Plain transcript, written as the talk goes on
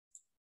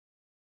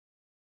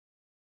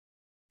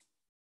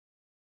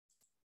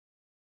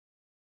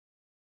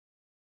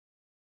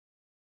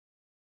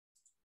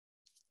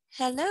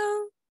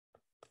Hello?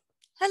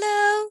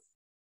 Hello?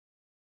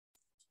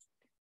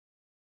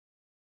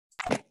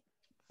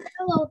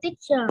 Hello,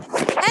 teacher.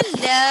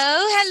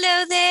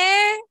 Hello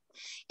there.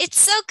 It's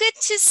so good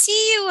to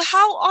see you.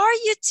 How are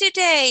you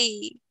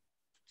today?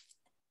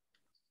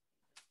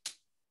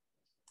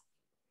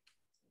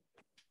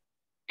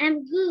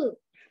 I'm good.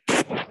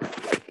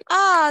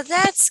 Ah,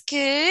 that's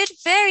good.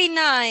 Very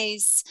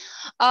nice.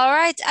 All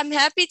right, I'm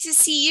happy to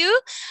see you.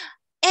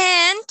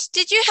 And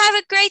did you have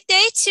a great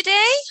day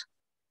today?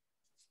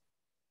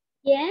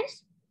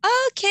 Yes.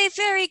 Okay,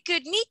 very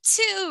good. Me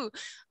too.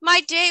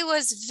 My day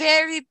was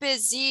very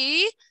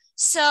busy.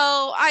 So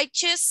I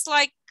just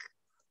I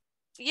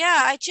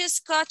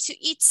just got to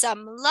eat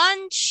some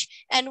lunch.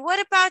 And what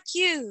about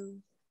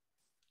you?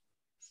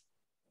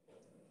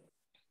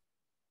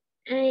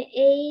 I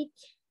ate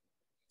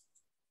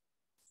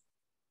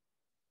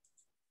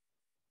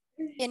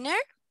Dinner?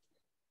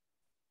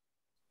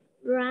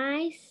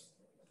 rice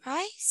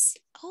Rice?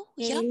 Oh,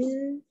 yum.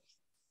 and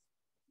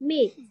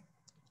meat.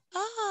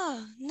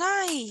 Oh,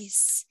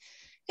 nice.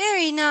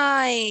 Very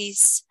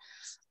nice.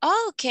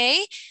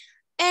 Okay.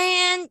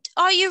 And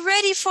are you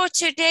ready for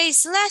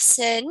today's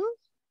lesson?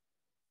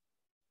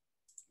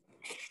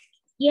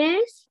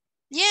 Yes.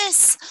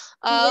 Yes.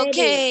 Ready.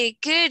 Okay,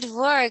 good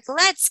work.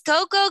 Let's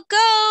go, go,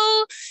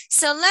 go.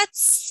 So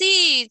let's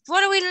see.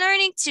 What are we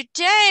learning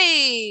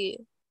today?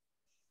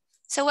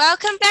 So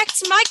welcome back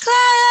to my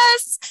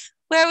class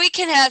where we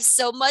can have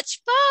so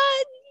much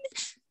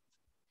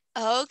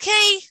fun.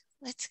 Okay,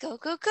 let's go,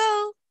 go,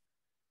 go.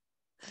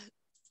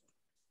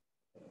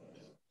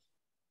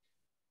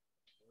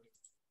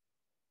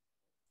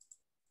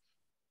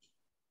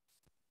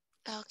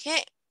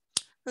 Okay.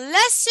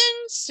 Lesson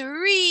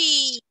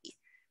 3.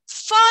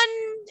 Fun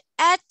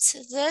at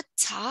the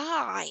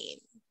time.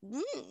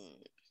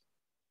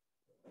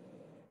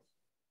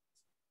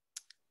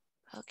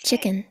 Okay.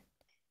 Chicken.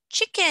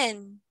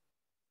 Chicken.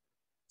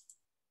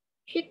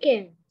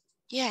 Chicken.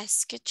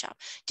 Yes, good job.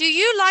 Do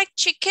you like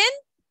chicken?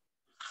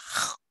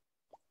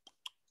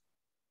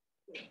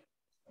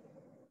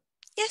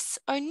 Yes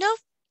or no?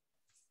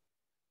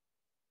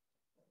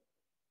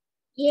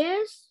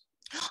 Yes.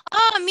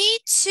 Ah, me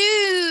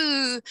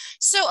too.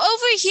 So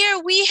over here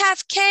we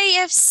have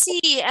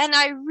KFC and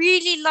I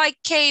really like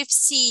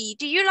KFC.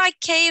 Do you like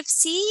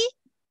KFC?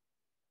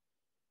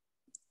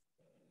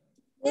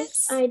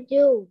 Yes, I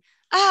do.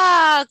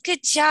 Ah,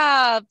 good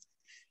job.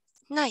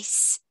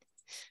 Nice.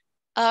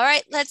 All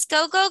right, let's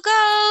go, go,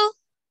 go.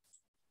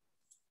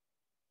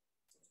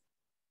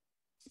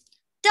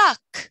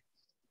 Duck.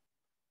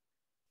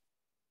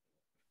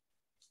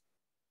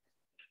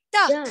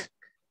 Duck. Duck.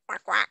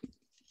 Quack, quack.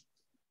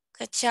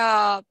 Good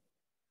job.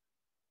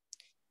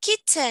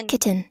 Kitten.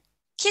 Kitten.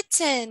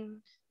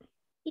 Kitten.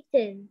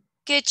 Kitten.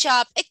 Good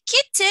job. A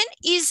kitten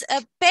is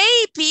a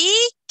baby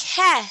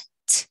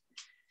cat.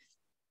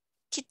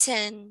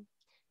 Kitten.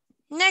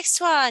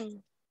 Next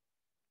one.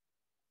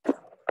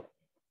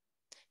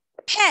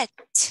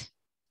 Pet.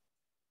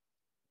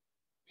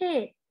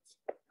 Pet.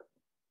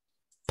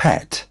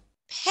 Pet.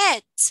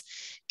 Pet.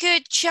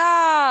 Good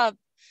job.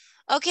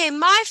 Okay,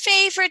 my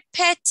favorite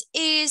pet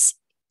is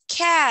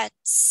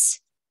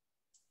cats.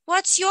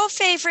 What's your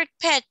favorite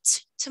pet,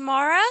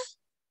 Tamara?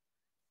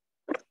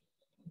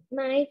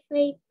 My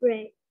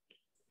favorite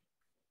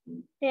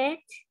pet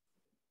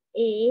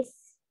is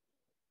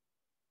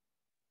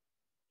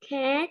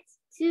cat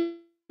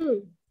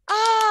too.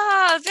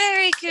 Ah,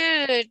 very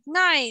good.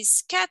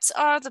 Nice. Cats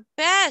are the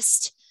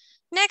best.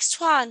 Next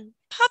one.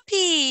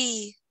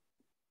 Puppy.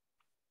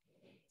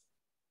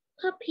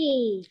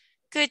 Puppy.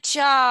 Good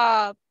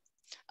job.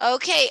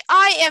 Okay,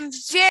 I am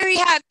very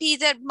happy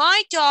that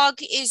my dog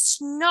is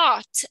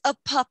not a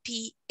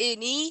puppy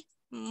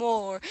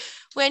anymore.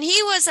 When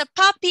he was a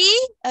puppy,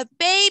 a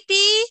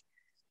baby,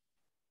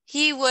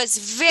 he was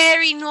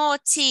very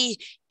naughty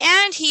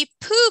and he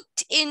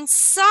pooped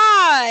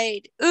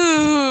inside.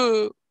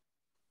 Ooh.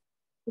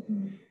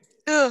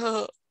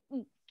 Ugh.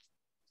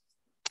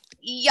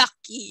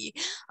 Yucky.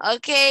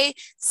 Okay,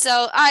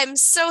 so I'm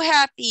so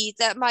happy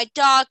that my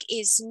dog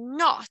is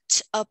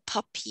not a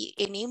puppy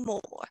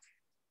anymore.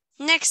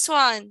 Next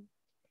one.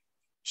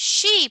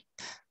 Sheep.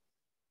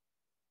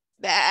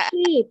 Bah.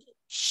 Sheep.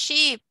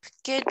 Sheep.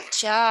 Good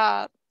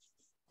job.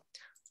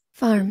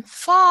 Farm.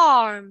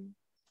 Farm.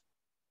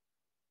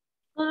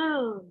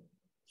 Farm.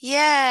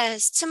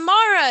 Yes.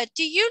 Tamara,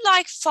 do you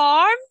like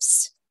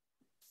farms?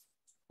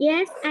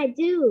 Yes, I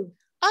do.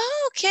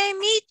 Oh, okay,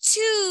 me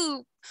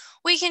too.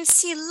 We can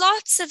see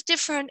lots of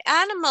different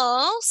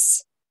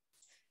animals.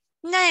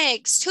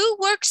 Next, who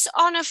works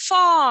on a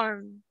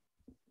farm?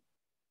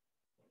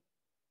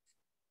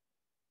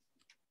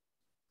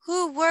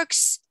 Who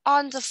works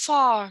on the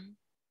farm?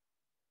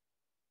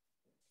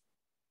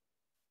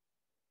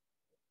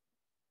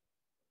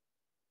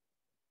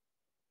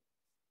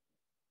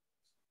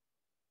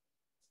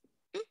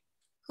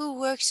 Who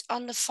works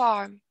on the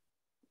farm?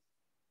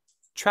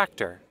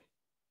 Tractor.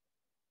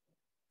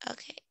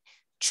 Okay.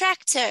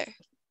 Tractor.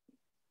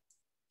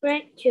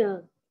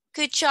 Tractor.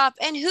 Good job.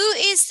 And who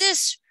is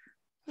this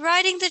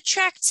riding the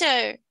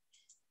tractor.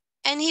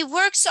 And he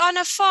works on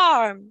a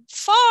farm.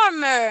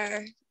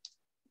 Farmer.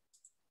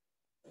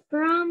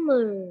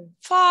 Farmer.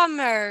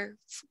 Farmer.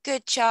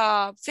 Good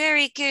job.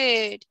 Very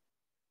good.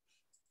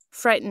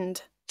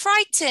 Frightened.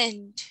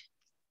 Frightened.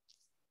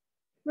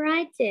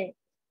 Frightened.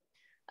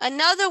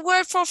 Another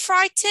word for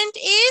frightened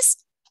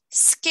is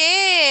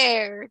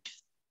scared.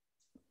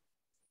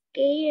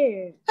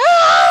 Scared.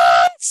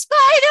 Ah,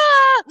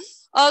 spider!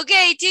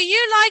 Okay, do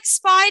you like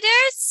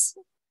spiders?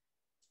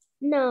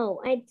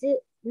 No, I do.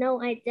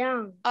 No, I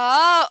don't.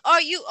 Oh,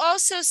 are you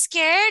also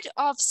scared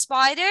of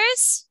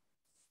spiders?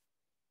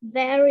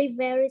 Very,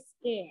 very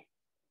scared.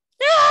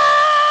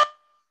 Ah!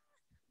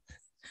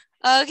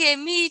 Okay,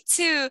 me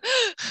too.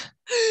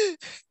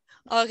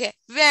 Okay,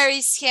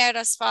 very scared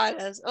of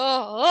spiders.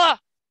 Oh,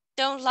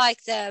 don't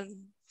like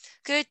them.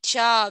 Good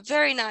job.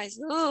 Very nice.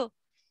 Ooh.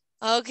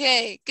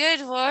 Okay,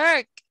 good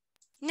work.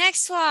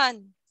 Next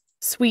one.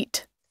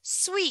 Sweet.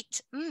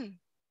 Sweet.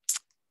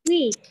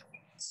 Sweet.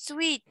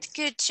 Sweet.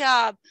 Good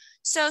job.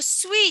 So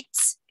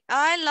sweet.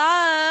 I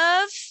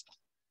love.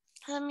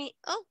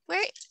 Oh,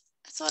 where?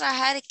 I thought I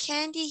had a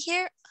candy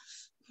here.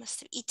 Must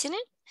have eaten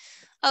it.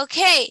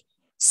 Okay,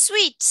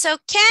 sweet. So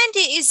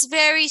candy is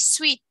very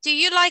sweet. Do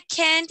you like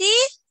candy?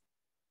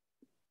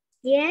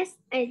 Yes,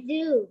 I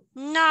do.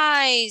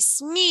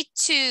 Nice. Me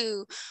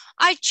too.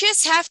 I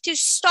just have to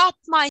stop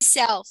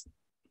myself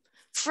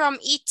from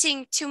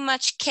eating too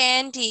much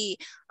candy.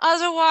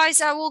 Otherwise,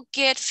 I will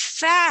get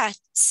fat.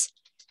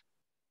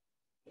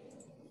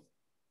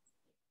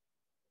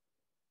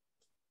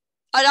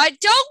 And I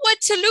don't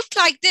want to look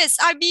like this.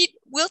 I mean,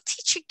 will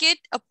teacher get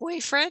a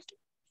boyfriend?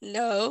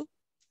 No.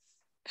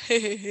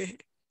 Okay,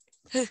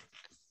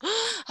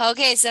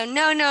 so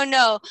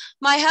no.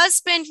 My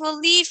husband will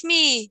leave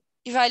me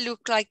if I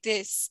look like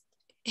this.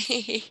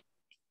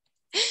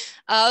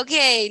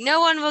 Okay, no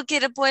one will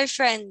get a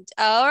boyfriend.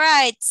 All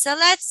right, so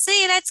let's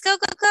see. Let's go.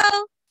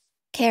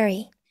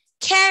 Carry.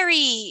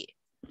 Carry.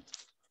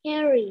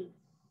 Carry.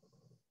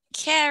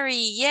 Carry,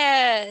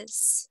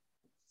 yes.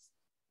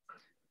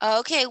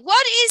 Okay,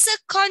 what is a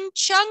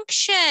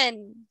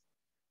conjunction?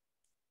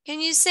 Can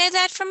you say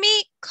that for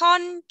me?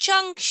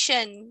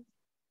 Conjunction.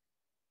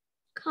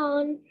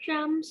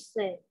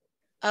 Conjunction.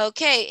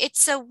 Okay,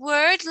 it's a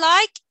word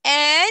like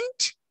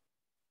and,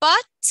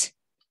 but,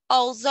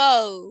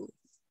 although.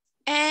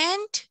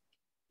 And,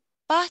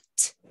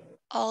 but,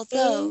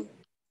 although.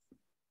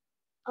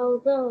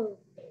 Although.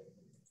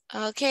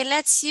 Okay,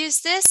 let's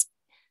use this.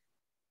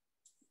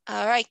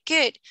 All right,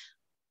 good.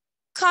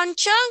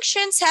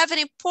 Conjunctions have an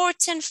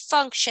important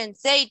function.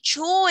 They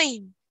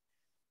join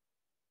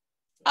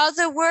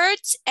other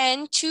words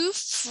and two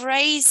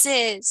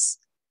phrases.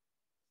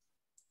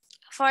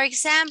 For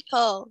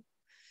example,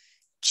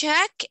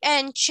 Jack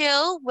and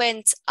Jill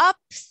went up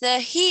the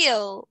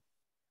hill.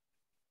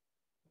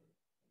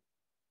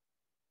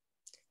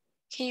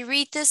 Can you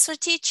read this for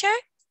teacher?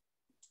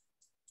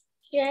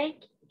 Jack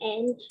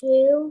and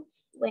Jill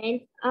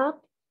went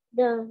up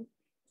the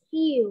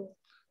hill.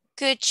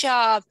 Good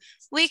job.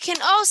 We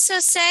can also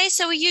say,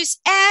 so we use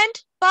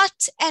and,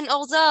 but, and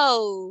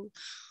although.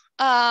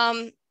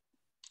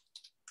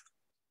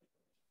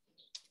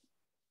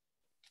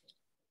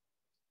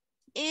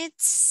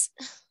 It's,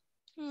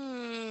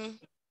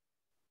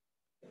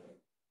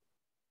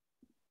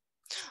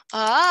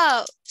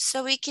 Oh,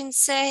 so we can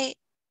say,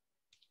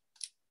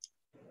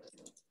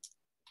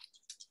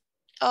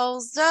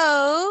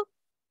 although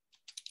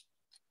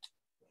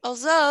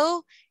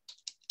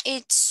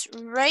it's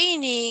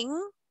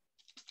raining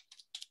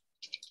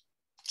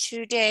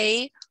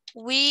today,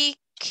 we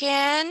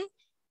can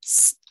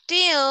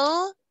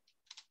still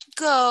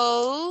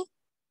go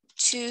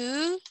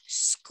to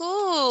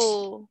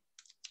school.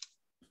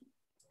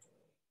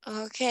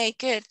 Okay,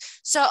 good.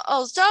 So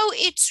although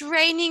it's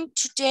raining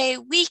today,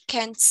 we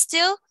can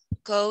still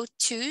go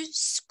to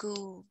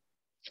school.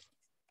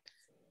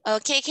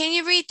 Okay, can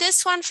you read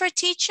this one for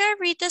teacher?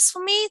 Read this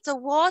for me. The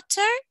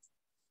water.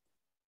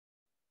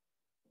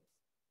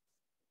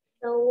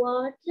 The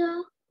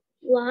water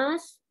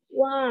was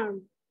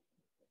warm,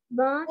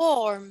 but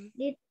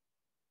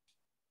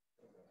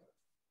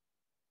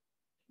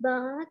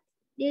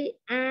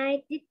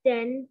I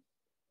didn't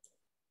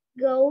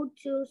go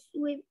to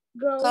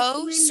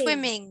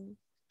swimming.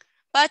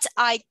 But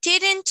I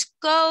didn't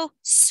go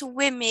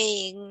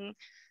swimming.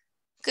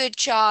 Good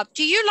job.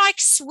 Do you like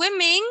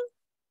swimming?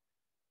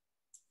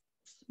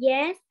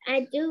 Yes,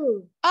 I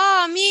do.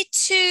 Oh, me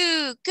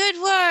too.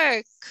 Good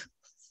work.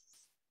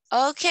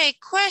 Okay,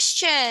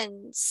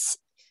 questions.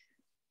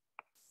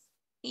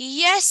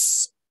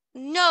 Yes,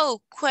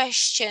 no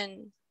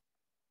question.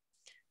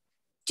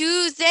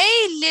 Do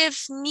they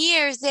live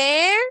near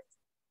there?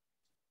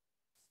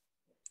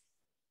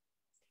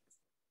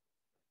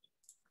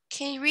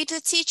 Can you read the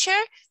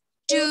teacher?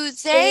 Do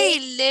they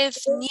live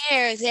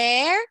near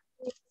there?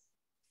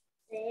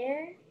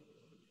 There?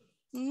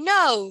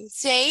 No,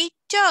 they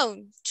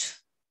don't.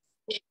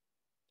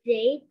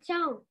 They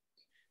don't.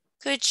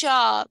 Good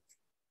job.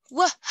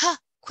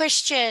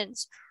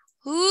 Questions.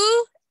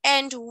 Who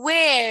and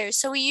where.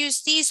 So we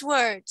use these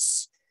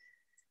words.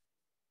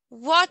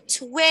 What,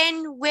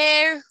 when,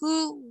 where,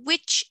 who,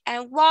 which,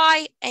 and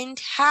why, and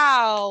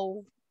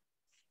how.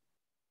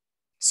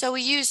 So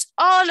we use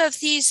all of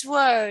these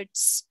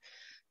words.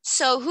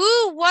 So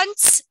who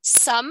wants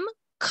some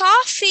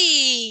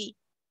coffee?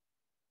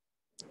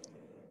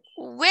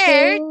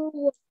 Where?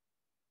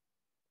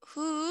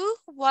 Who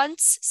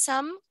wants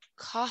some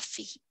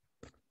coffee?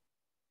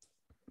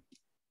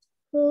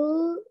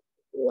 Who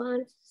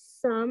wants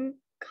some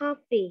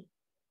coffee?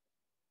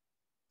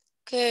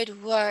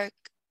 Good work.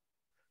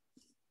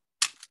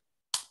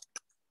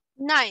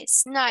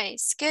 Nice,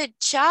 nice. Good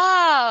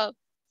job.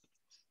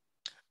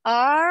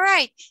 All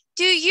right.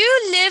 Do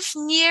you live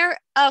near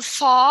a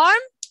farm?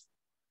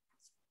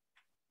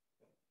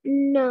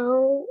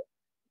 No.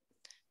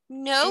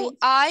 No,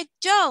 I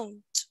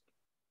don't.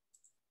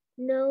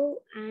 No,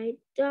 I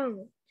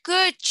don't.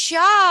 Good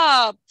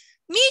job.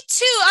 Me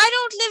too. I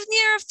don't live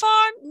near a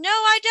farm. No,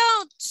 I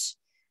don't.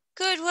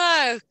 Good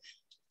work.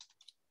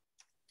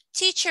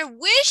 Teacher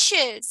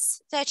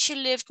wishes that she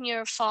lived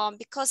near a farm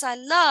because I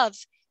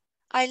love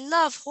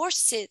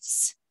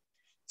horses.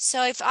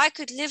 So if I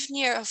could live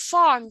near a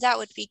farm, that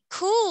would be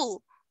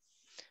cool.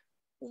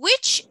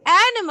 Which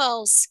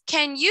animals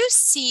can you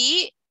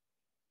see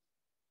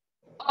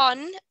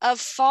on a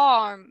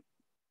farm?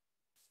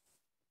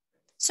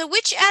 So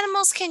which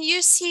animals can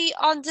you see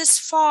on this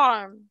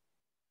farm?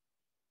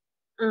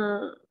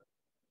 A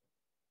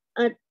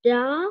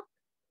dog.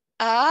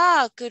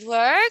 Ah, good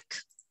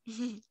work.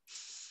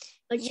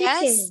 A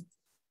Yes. chicken.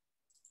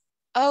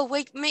 Oh,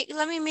 wait,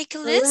 let me make a A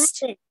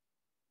list. rabbit.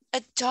 A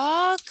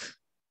dog,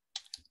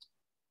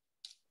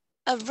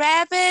 a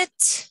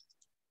rabbit.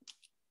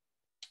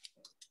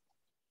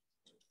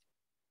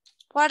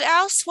 What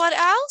else? What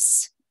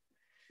else?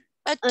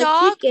 A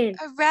dog, chicken.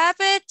 a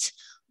rabbit.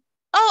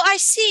 Oh, I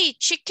see.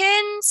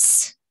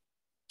 Chickens.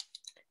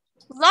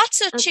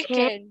 Lots of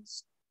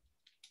chickens.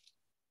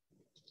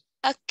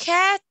 A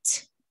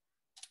cat.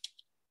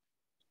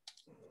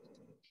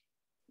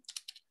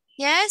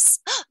 Yes.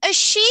 A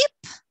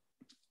sheep.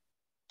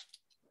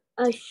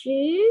 A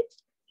sheep.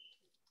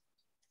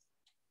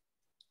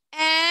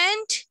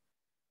 And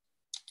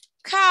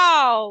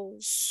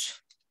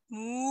cows.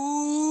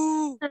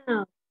 Ooh.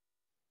 Cow.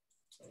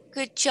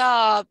 Good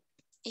job.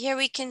 Here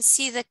we can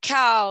see the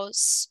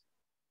cows.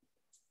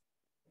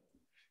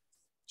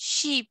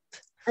 Sheep.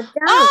 A duck.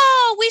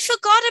 Oh, we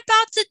forgot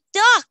about the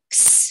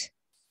ducks.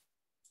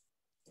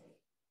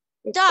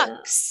 The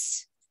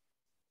Ducks.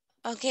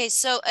 Okay,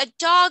 so a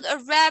dog, a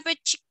rabbit,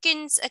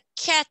 chickens, a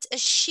cat, a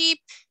sheep,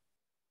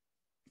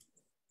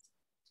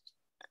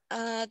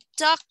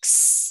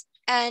 ducks,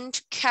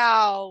 and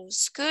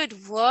cows.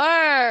 Good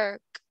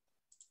work.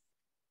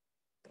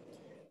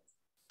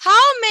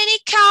 How many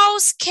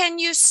cows can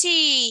you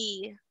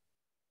see?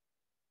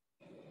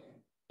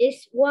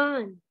 It's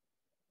one.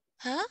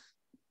 Huh?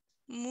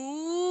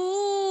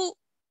 Moo.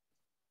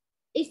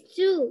 It's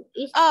two.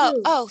 It's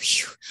two. Oh,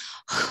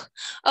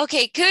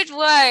 okay, good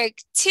work.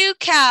 2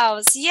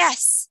 cows.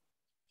 Yes.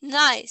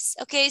 Nice.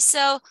 Okay,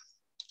 so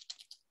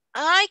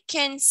I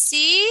can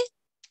see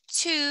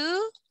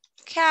 2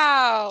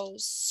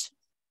 cows.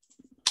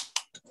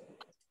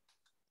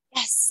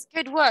 Yes,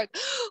 good work.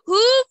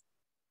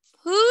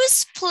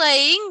 Who's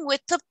playing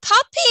with the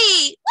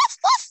puppy? Woof,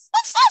 woof,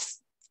 woof, woof.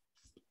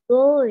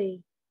 Boy.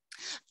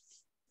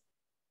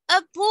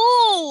 A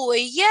boy,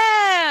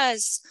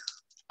 yes.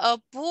 A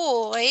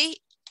boy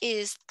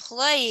is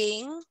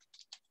playing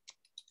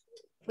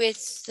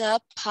with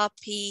the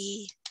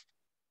puppy.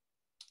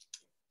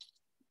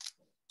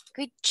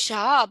 Good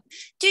job.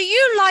 Do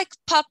you like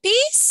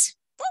puppies?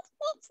 Woof,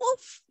 woof,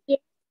 woof. Yeah,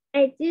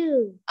 I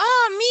do.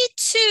 Oh, me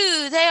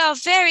too. They are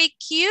very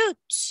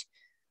cute.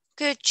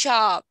 Good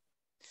job.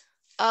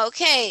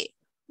 Okay,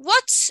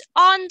 what's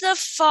on the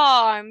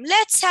farm?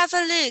 Let's have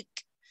a look.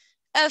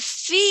 A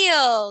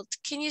field.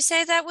 Can you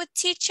say that with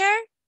teacher?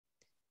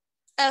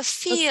 A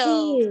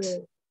field. A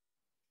field.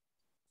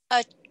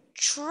 A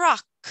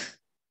truck.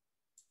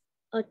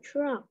 A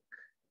truck.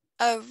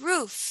 A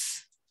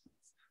roof.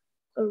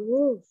 A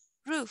roof.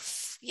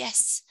 Roof,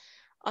 yes.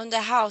 On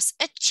the house.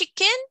 A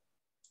chicken.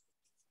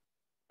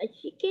 A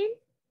chicken.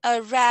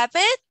 A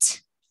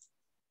rabbit.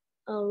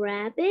 A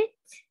rabbit.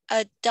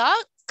 A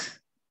duck.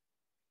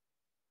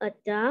 A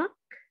duck.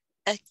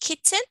 A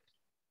kitten.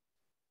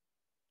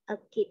 A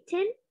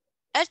kitten.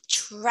 A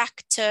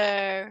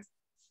tractor.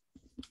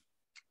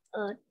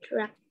 A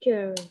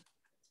tractor.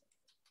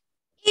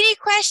 Any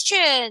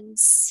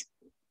questions?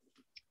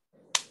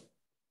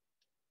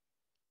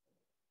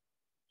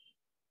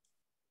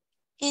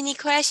 Any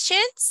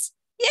questions?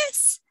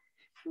 Yes?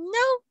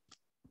 No?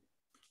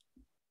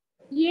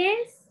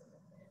 Yes.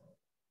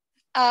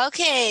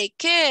 Okay,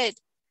 good.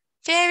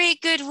 Very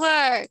good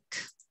work.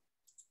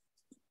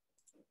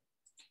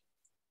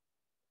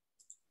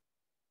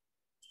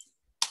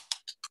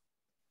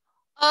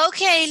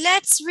 Okay,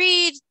 let's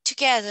read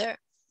together.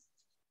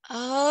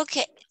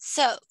 Okay,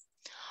 so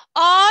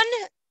on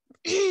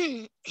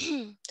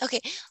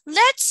Okay,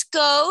 let's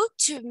go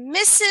to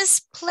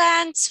Mrs.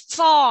 Plant's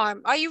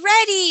farm. Are you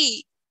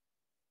ready?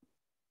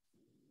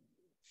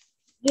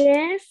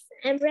 Yes,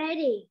 I'm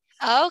ready.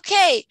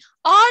 Okay,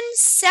 on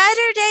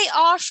Saturday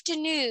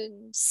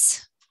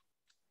afternoons.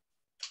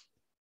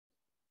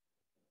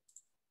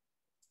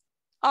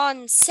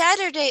 On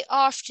Saturday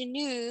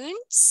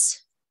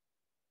afternoons.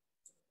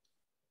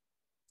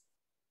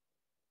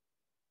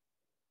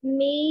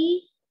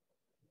 Me.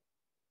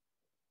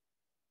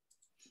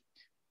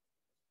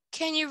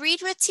 Can you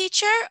read with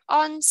teacher?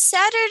 On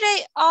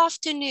Saturday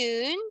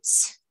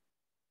afternoons.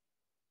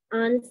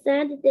 On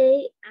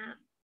Saturday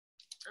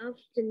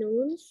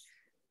afternoons.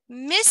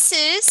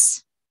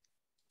 Mrs.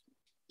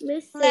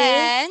 Mrs.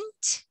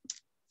 Plant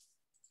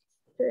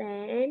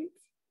Plant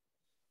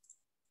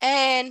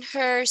and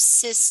her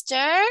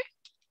sister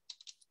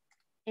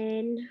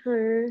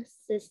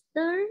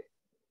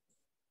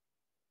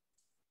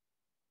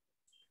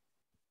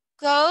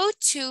go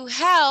to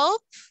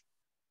help.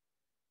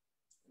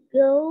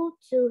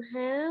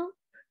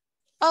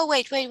 Oh,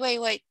 wait.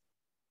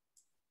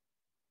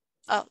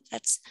 Oh,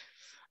 that's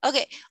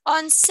okay.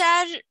 On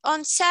Saturday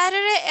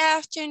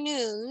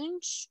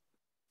afternoons.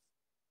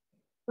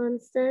 On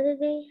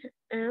Saturday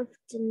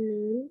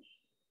afternoon.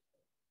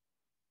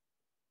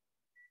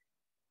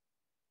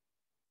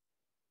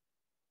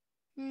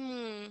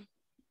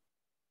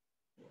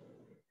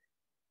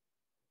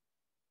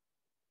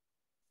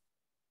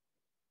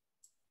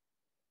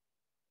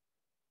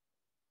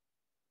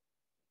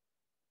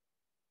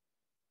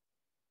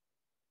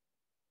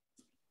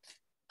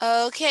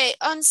 Okay,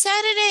 on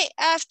Saturday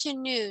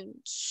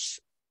afternoons,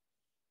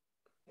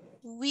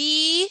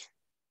 we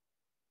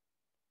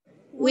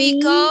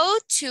go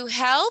to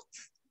help.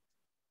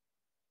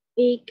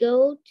 We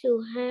go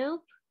to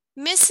help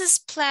Mrs.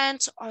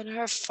 Plant on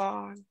her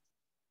farm.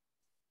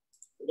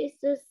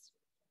 Mrs.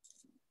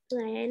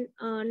 Plant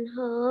on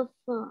her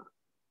farm.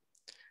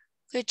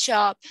 Good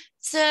job.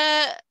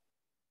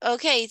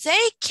 Okay,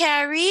 they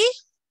carry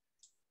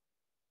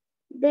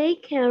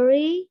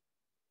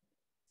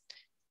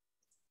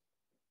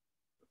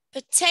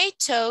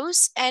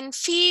potatoes and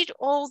feed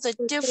all the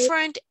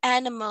different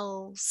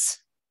animals.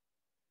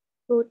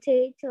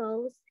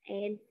 Potatoes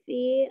and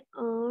feed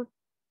all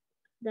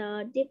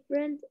the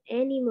different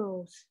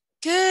animals.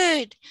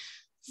 Good.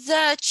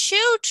 The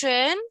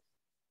children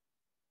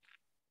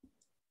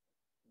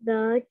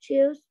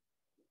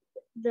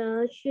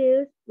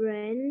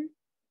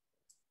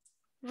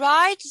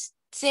ride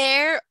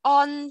there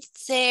on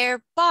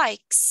their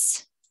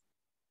bikes.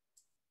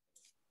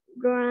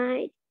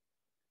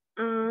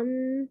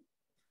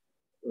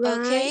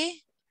 Okay.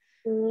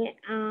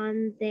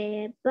 On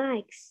their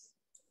bikes.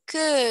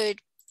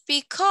 Good.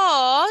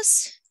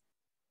 Because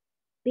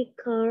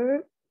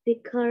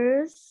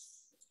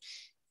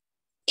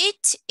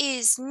it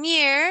is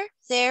near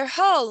their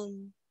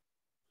home.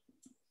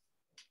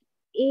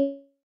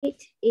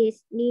 It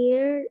is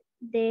near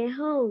their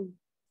home.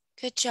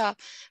 Good job.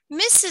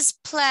 Mrs.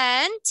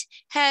 Plant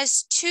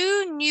has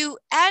 2 new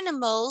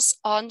animals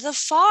on the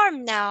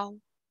farm now.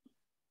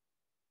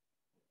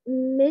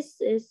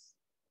 Mrs.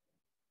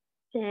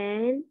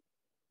 Plant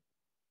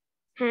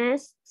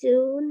has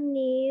 2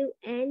 new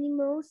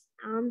animals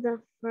on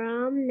the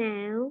farm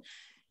now.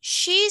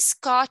 She's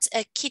got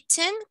a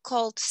kitten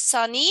called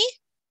Sunny.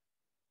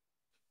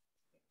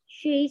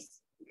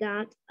 She's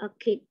got a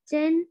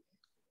kitten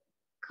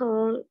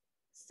called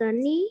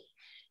Sunny.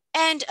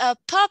 And a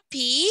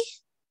puppy.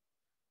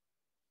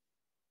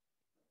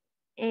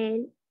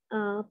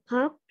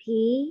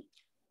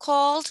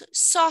 Called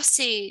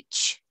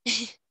Sausage.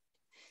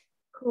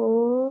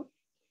 Called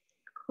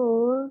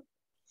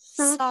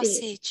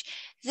Sausage.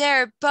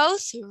 They're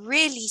both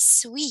really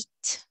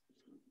sweet.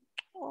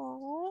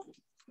 Oh.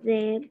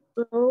 They're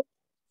both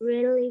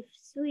really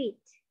sweet.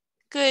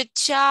 Good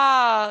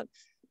job.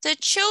 The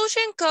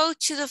children go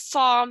to the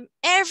farm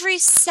every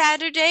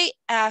Saturday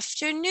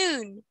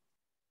afternoon.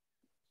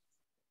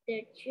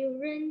 The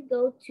children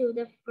go to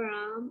the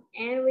farm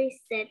every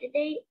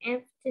Saturday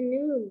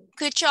afternoon.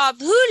 Good job.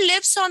 Who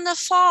lives on the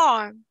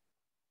farm?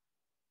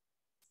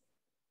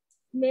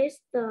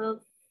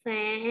 Mr.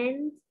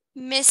 Plant.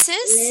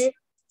 Mrs.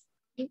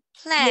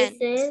 Plant.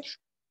 Mrs.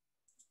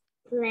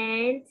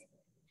 Plant.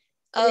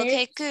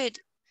 Okay, good.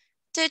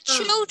 The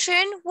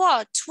children,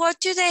 what? What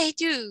do they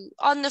do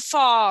on the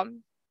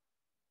farm?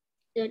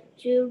 The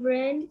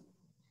children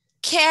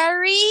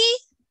carry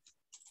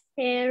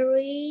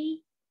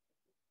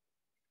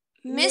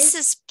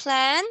Mrs.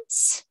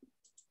 Plant's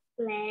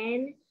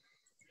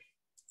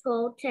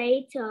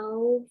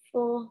potato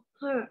for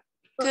her.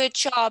 Good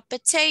job.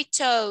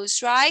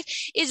 Potatoes, right?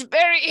 It's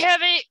very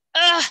heavy.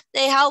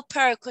 They help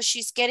her because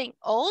she's getting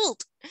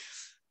old.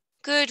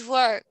 Good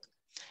work.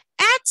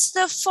 At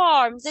the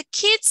farm, the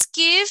kids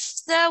give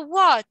the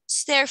what?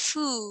 Their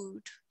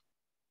food.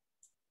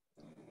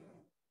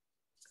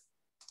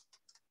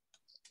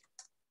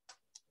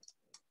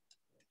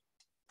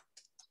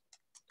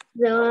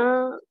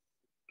 The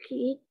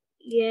kids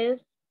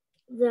give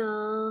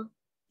the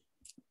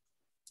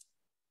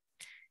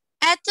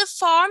At the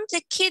farm,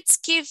 the kids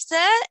give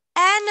the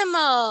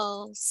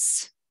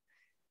animals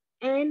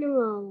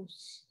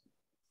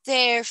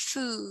their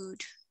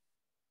food.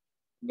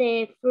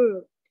 Their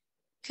food.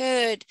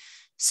 Good.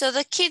 So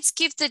the kids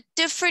give the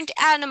different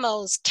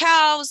animals,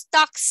 cows,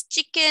 ducks,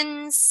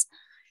 chickens.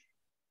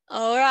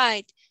 All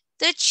right.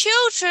 The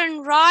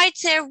children ride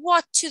their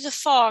what to the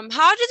farm?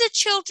 How do the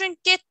children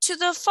get to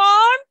the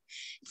farm?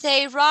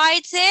 They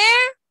ride their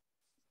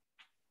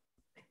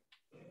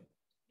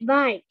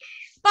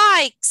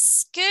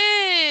bikes.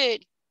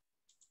 Good.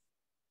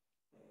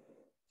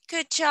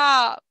 Good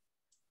job.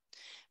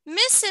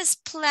 Mrs.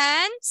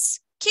 Plant's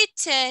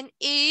kitten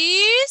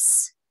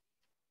is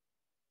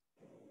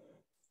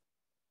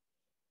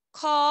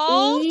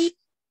called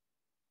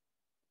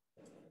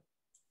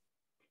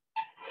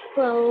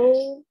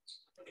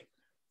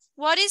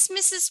What is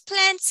Mrs.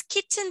 Plant's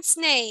kitten's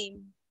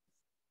name?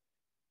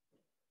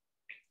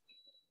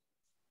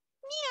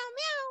 Meow,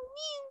 meow,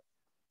 meow.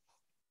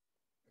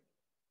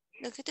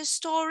 Look at the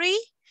story.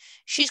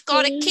 She's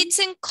got a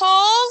kitten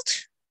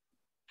called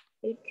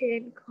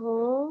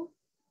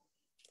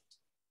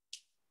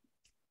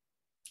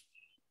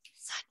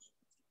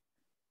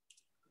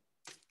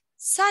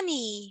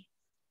Sunny.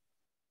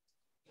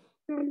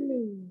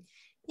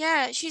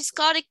 Yeah, she's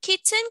got a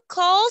kitten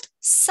called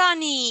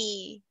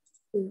Sunny.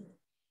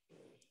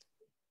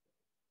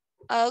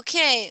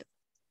 Okay.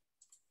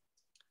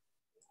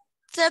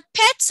 The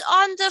pets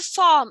on the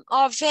farm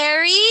are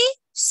very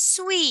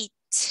sweet.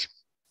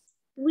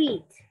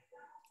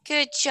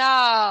 Good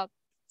job.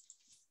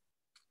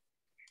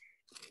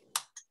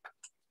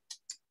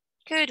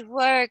 Good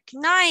work.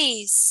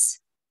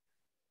 Nice.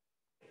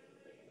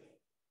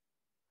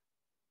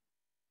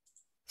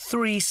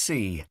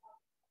 3C.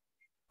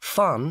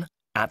 Fun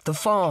at the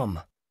farm.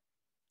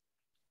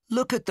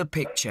 Look at the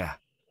picture.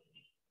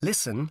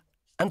 Listen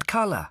and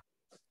colour.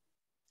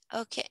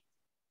 Okay.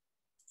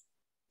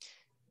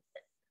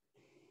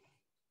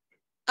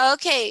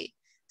 Okay,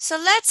 so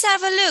let's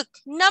have a look.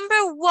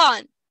 Number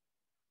one.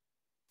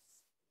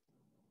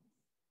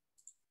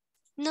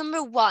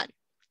 Number one.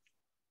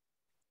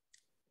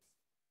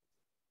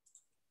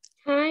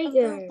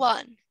 Number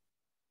one.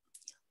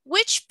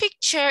 Which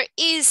picture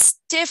is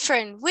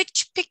different?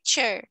 Which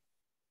picture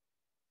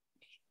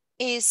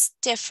is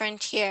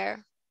different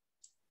here?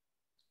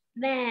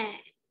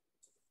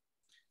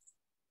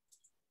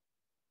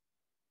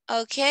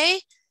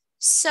 Okay,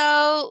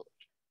 so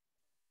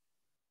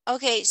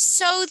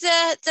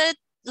the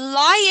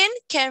lion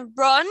can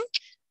run,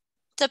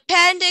 the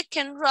panda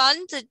can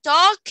run, the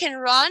dog can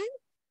run,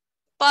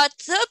 but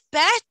the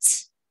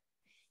bat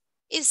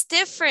is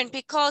different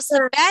because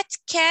the bat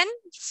can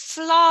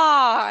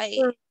fly.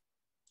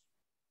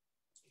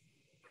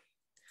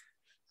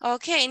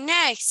 Okay,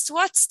 next,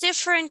 what's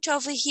different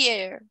over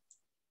here?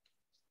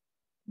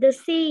 The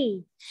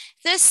sea.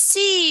 The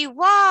sea,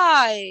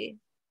 why?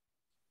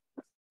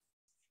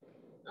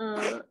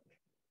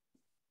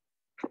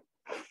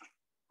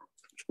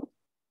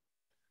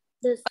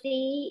 The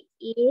sea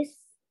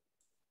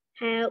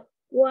have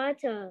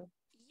water.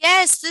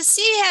 Yes, the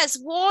sea has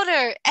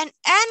water and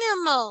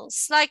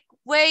animals like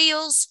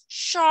whales,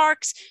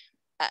 sharks.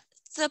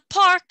 The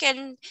park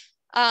and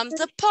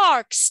the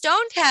parks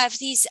don't have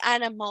these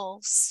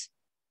animals.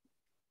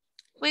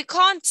 We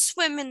can't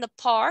swim in the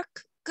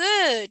park.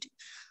 Good.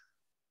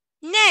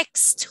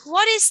 Next,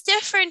 what is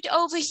different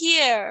over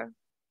here?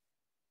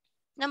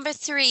 Number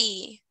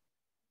 3.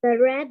 The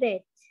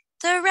rabbit.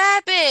 The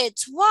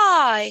rabbit.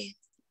 Why?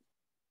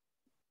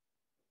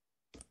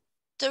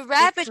 The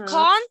rabbit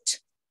can't?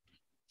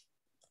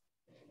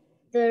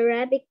 The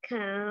rabbit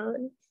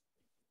can't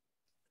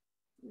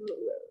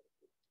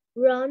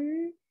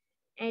run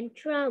and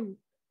jump,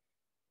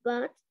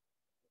 but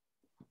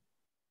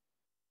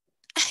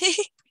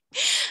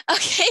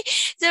okay,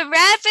 the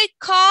rabbit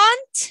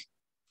can't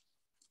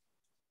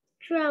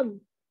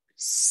jump.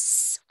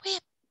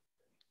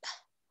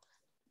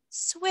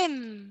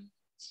 Swim.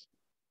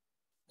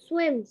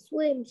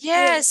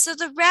 Yes, so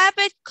the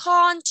rabbit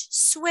can't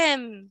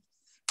swim.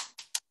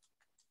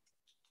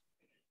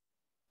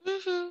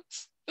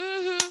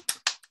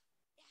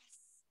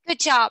 Good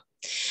job.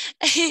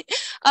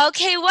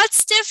 Okay,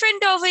 what's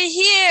different over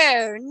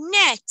here?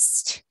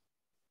 Next.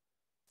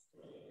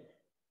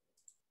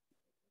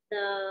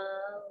 The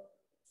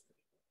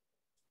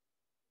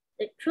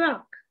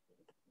truck.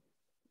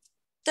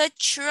 The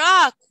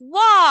truck.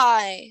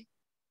 Why?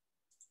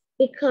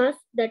 Because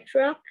the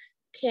truck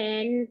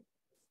can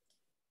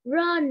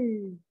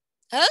run.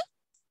 Huh?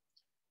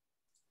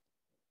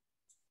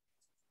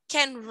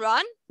 Can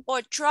run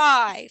or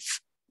drive?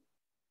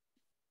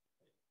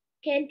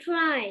 Can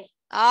drive.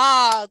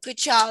 Ah, good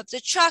job. The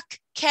truck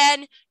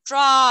can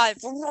drive.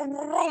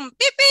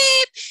 Beep,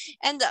 beep.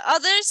 And the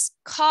others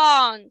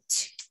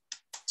can't.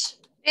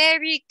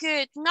 Very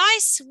good.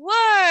 Nice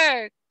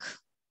work.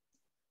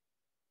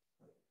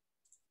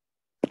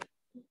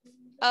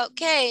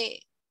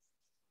 Okay.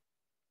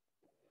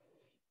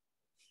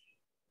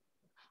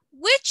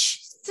 Which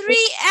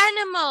 3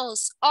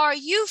 animals are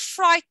you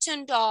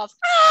frightened of?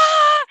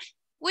 Ah!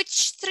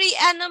 Which 3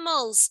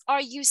 animals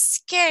are you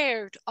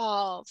scared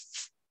of?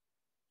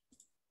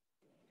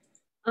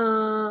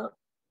 A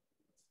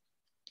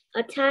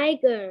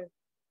tiger.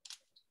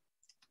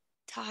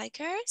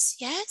 Tigers,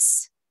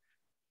 yes.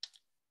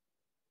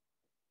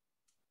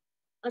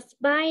 A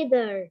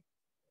spider.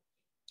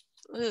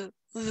 Ooh,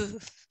 ooh.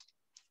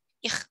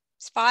 Yuck.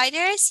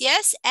 Spiders,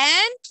 yes.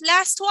 And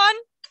last one?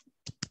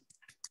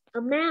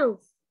 A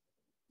mouse.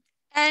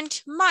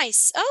 And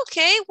mice.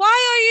 Okay, why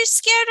are you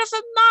scared of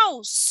a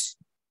mouse?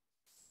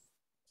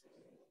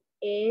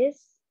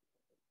 Is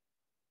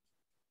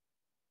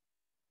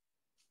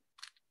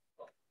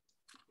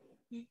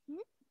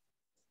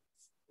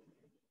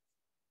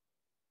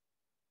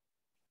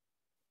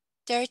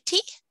Dirty?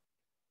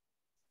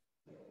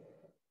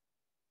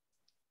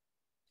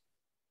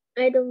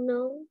 I don't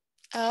know.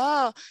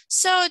 Oh,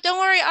 so don't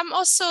worry, I'm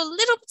also a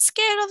little bit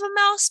scared of a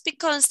mouse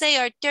because they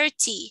are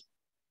dirty.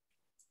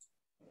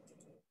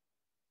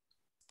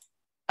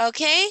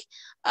 Okay,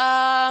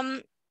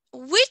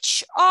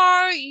 which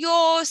are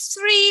your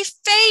 3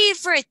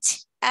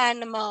 favorite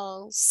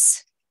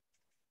animals?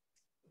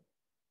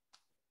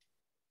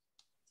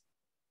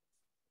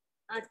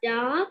 A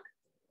dog,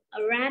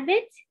 a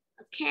rabbit,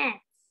 a cat.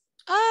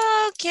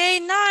 Okay,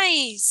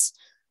 nice.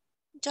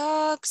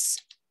 Dogs,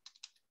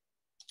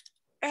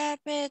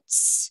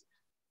 rabbits,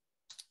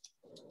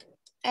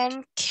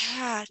 and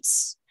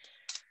cats.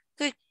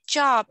 Good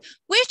job.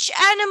 Which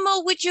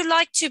animal would you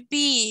like to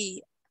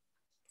be?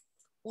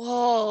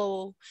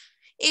 Whoa.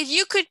 If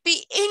you could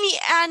be any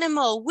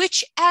animal,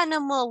 which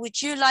animal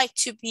would you like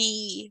to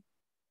be?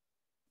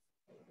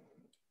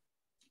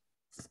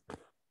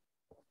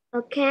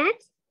 A cat?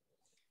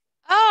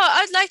 Oh,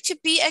 I'd like to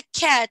be a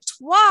cat.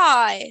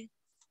 Why?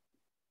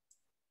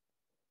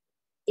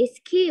 It's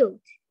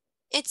cute.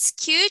 It's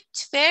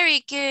cute.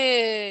 Very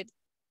good.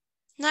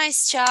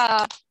 Nice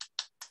job.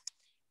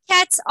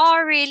 Cats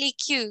are really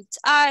cute.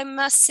 I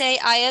must say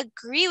I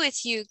agree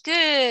with you.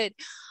 Good.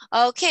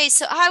 Okay,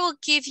 so I will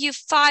give you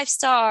 5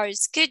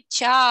 stars. Good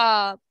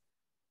job.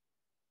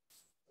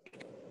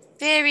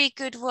 Very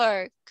good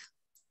work.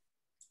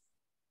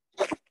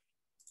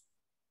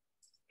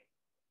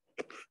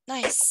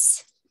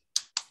 Nice.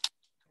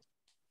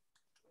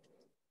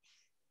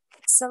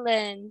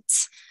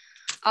 Excellent.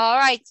 All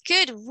right,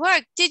 good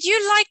work. Did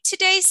you like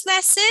today's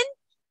lesson?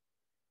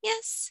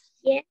 Yes.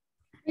 Yes,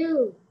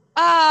 too.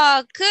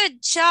 Ah,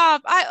 good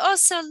job. I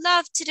also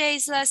love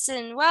today's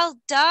lesson. Well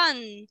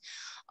done.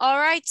 All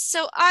right,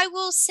 so I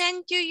will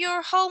send you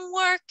your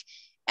homework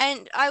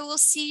and I will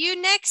see you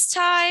next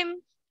time.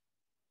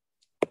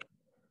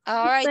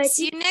 All right, Bye.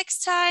 see you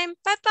next time.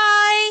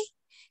 Bye-bye.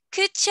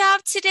 Good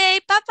job today.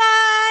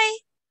 Bye-bye.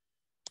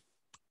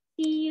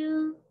 See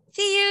you.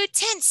 See you.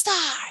 10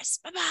 stars.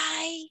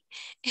 Bye-bye.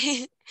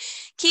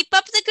 Keep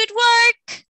up the good work.